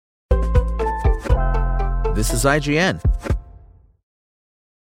This is IGN.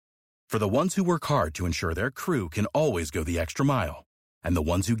 For the ones who work hard to ensure their crew can always go the extra mile, and the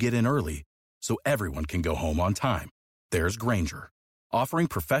ones who get in early so everyone can go home on time, there's Grainger, offering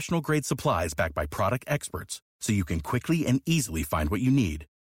professional-grade supplies backed by product experts so you can quickly and easily find what you need.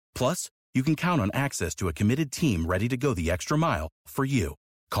 Plus, you can count on access to a committed team ready to go the extra mile for you.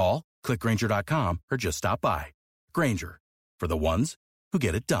 Call, click Grainger.com, or just stop by. Grainger, for the ones who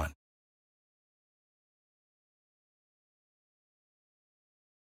get it done.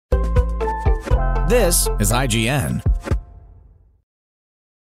 This is IGN.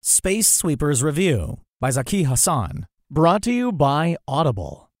 Space Sweepers Review by Zaki Hassan. Brought to you by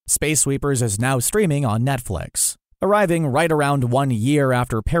Audible. Space Sweepers is now streaming on Netflix. Arriving right around 1 year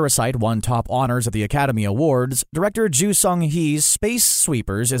after Parasite won top honors at the Academy Awards, director Ju Sung-hee's Space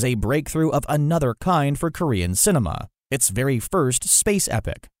Sweepers is a breakthrough of another kind for Korean cinema. Its very first space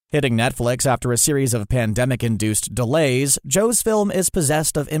epic. Hitting Netflix after a series of pandemic-induced delays, Jo's film is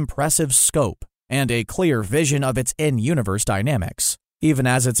possessed of impressive scope and a clear vision of its in-universe dynamics. Even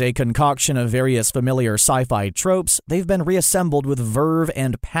as it's a concoction of various familiar sci-fi tropes, they've been reassembled with verve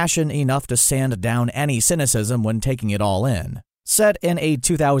and passion enough to sand down any cynicism when taking it all in. Set in a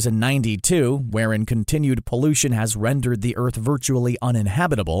 2092, wherein continued pollution has rendered the Earth virtually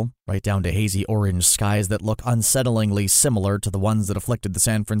uninhabitable, right down to hazy orange skies that look unsettlingly similar to the ones that afflicted the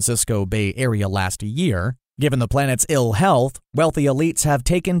San Francisco Bay Area last year, given the planet's ill health, wealthy elites have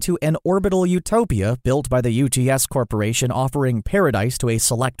taken to an orbital utopia built by the UTS Corporation, offering paradise to a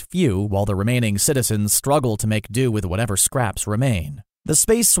select few while the remaining citizens struggle to make do with whatever scraps remain. The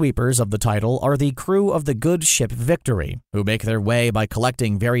Space Sweepers of the title are the crew of the good ship Victory, who make their way by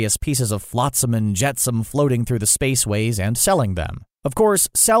collecting various pieces of flotsam and jetsam floating through the spaceways and selling them. Of course,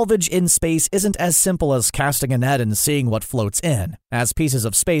 salvage in space isn't as simple as casting a net and seeing what floats in, as pieces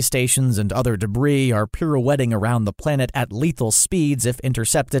of space stations and other debris are pirouetting around the planet at lethal speeds if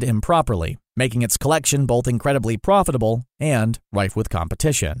intercepted improperly, making its collection both incredibly profitable and rife with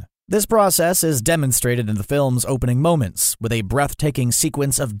competition. This process is demonstrated in the film's opening moments, with a breathtaking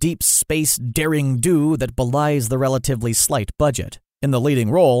sequence of deep space daring-do that belies the relatively slight budget. In the leading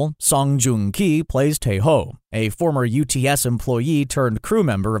role, Song Joong-ki plays Tae-ho, a former UTS employee turned crew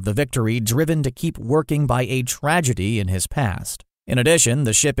member of the Victory driven to keep working by a tragedy in his past. In addition,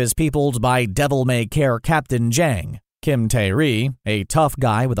 the ship is peopled by devil-may-care Captain Jang, Kim Tae-ri, a tough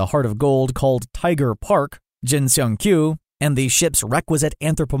guy with a heart of gold called Tiger Park, Jin Seung-kyu, and the ship's requisite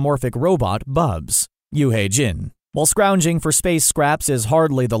anthropomorphic robot, Bubs, Yoo Hae-jin. While scrounging for space scraps is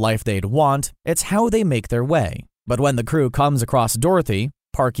hardly the life they'd want, it's how they make their way. But when the crew comes across Dorothy,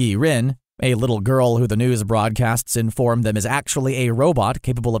 Park Yi-rin, a little girl who the news broadcasts inform them is actually a robot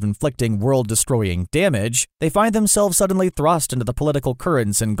capable of inflicting world-destroying damage, they find themselves suddenly thrust into the political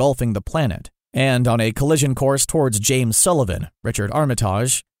currents engulfing the planet. And on a collision course towards James Sullivan, Richard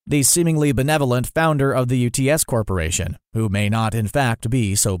Armitage, the seemingly benevolent founder of the UTS Corporation, who may not in fact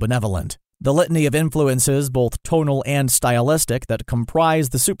be so benevolent. The litany of influences, both tonal and stylistic, that comprise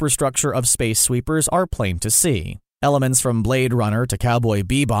the superstructure of Space Sweepers are plain to see. Elements from Blade Runner to Cowboy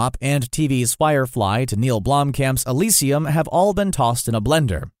Bebop and TV's Firefly to Neil Blomkamp's Elysium have all been tossed in a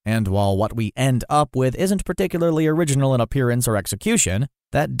blender, and while what we end up with isn't particularly original in appearance or execution,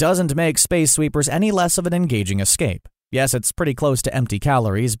 that doesn't make Space Sweepers any less of an engaging escape. Yes, it's pretty close to empty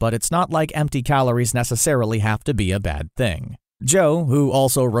calories, but it's not like empty calories necessarily have to be a bad thing. Jo, who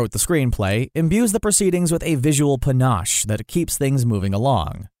also wrote the screenplay, imbues the proceedings with a visual panache that keeps things moving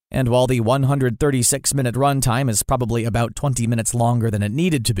along. And while the 136-minute runtime is probably about 20 minutes longer than it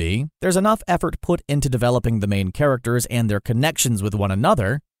needed to be, there's enough effort put into developing the main characters and their connections with one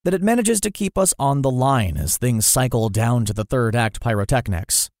another that it manages to keep us on the line as things cycle down to the third act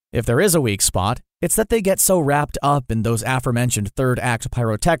pyrotechnics. If there is a weak spot, it's that they get so wrapped up in those aforementioned third act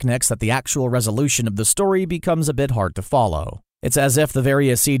pyrotechnics that the actual resolution of the story becomes a bit hard to follow. It's as if the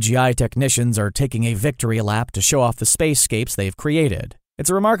various CGI technicians are taking a victory lap to show off the spacescapes they've created.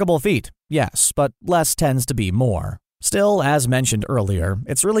 It's a remarkable feat, yes, but less tends to be more. Still, as mentioned earlier,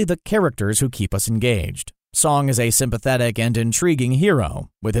 it's really the characters who keep us engaged. Song is a sympathetic and intriguing hero,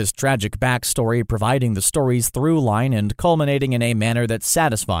 with his tragic backstory providing the story's through line and culminating in a manner that's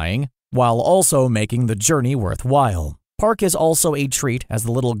satisfying, while also making the journey worthwhile. Park is also a treat as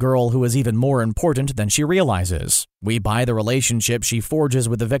the little girl who is even more important than she realizes. We buy the relationship she forges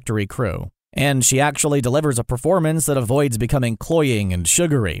with the Victory crew, and she actually delivers a performance that avoids becoming cloying and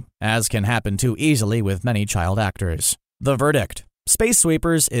sugary, as can happen too easily with many child actors. The verdict: Space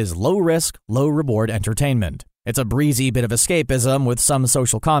Sweepers is low-risk, low-reward entertainment. It's a breezy bit of escapism with some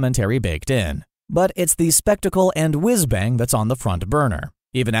social commentary baked in. But it's the spectacle and whiz-bang that's on the front burner.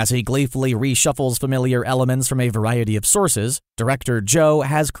 Even as he gleefully reshuffles familiar elements from a variety of sources, director Joe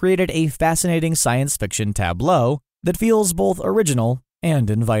has created a fascinating science fiction tableau that feels both original and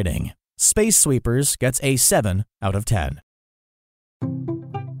inviting. Space Sweepers gets a 7 out of 10.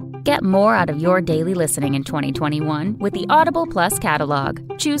 Get more out of your daily listening in 2021 with the Audible Plus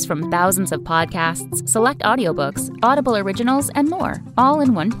catalog. Choose from thousands of podcasts, select audiobooks, Audible originals, and more, all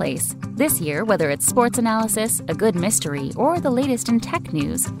in one place. This year, whether it's sports analysis, a good mystery, or the latest in tech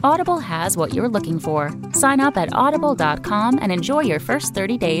news, Audible has what you're looking for. Sign up at audible.com and enjoy your first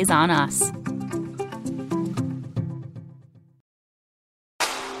 30 days on us.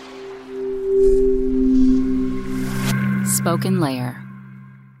 Spoken Layer.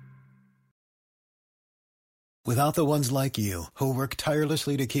 Without the ones like you, who work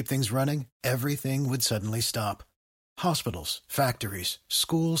tirelessly to keep things running, everything would suddenly stop. Hospitals, factories,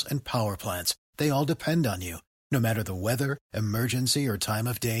 schools, and power plants, they all depend on you. No matter the weather, emergency, or time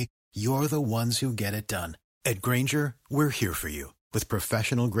of day, you're the ones who get it done. At Grainger, we're here for you with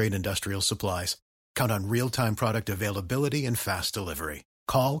professional-grade industrial supplies. Count on real-time product availability and fast delivery.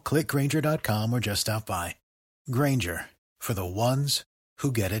 Call, click Grainger.com, or just stop by. Grainger, for the ones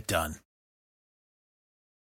who get it done.